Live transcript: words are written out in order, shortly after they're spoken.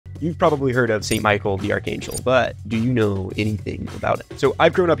You've probably heard of St. Michael the Archangel, but do you know anything about him? So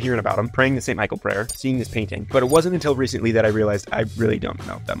I've grown up hearing about him, praying the St. Michael prayer, seeing this painting, but it wasn't until recently that I realized I really don't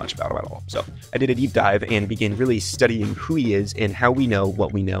know that much about him at all. So I did a deep dive and began really studying who he is and how we know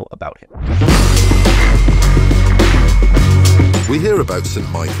what we know about him. We hear about St.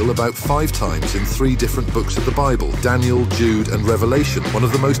 Michael about 5 times in 3 different books of the Bible, Daniel, Jude and Revelation. One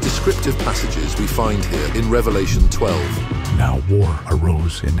of the most descriptive passages we find here in Revelation 12. Now war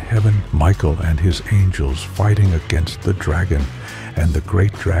arose in heaven, Michael and his angels fighting against the dragon. And the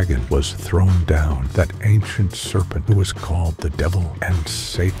great dragon was thrown down, that ancient serpent who was called the devil and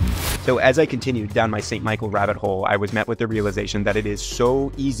Satan. So as I continued down my St. Michael rabbit hole, I was met with the realization that it is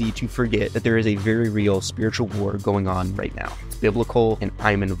so easy to forget that there is a very real spiritual war going on right now. It's biblical and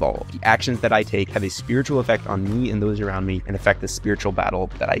I'm involved. The actions that I take have a spiritual effect on me and those around me and affect the spiritual battle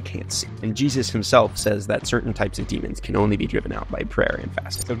that I can't see. And Jesus himself says that certain types of demons can only be driven out by prayer and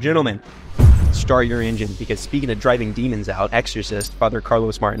fasting. So gentlemen, start your engine, because speaking of driving demons out, exorcist Father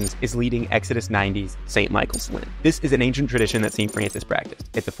Carlos Martins is leading Exodus 90's St. Michael's Lent. This is an ancient tradition that St. Francis practiced.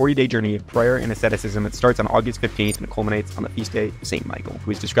 It's a 40-day journey of prayer and asceticism. It starts on August 15th and culminates on the feast day of St. Michael,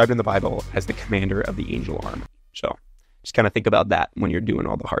 who is described in the Bible as the commander of the angel army. So just kind of think about that when you're doing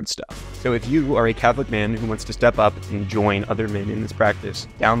all the hard stuff. So if you are a Catholic man who wants to step up and join other men in this practice,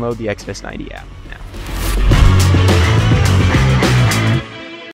 download the Exodus 90 app.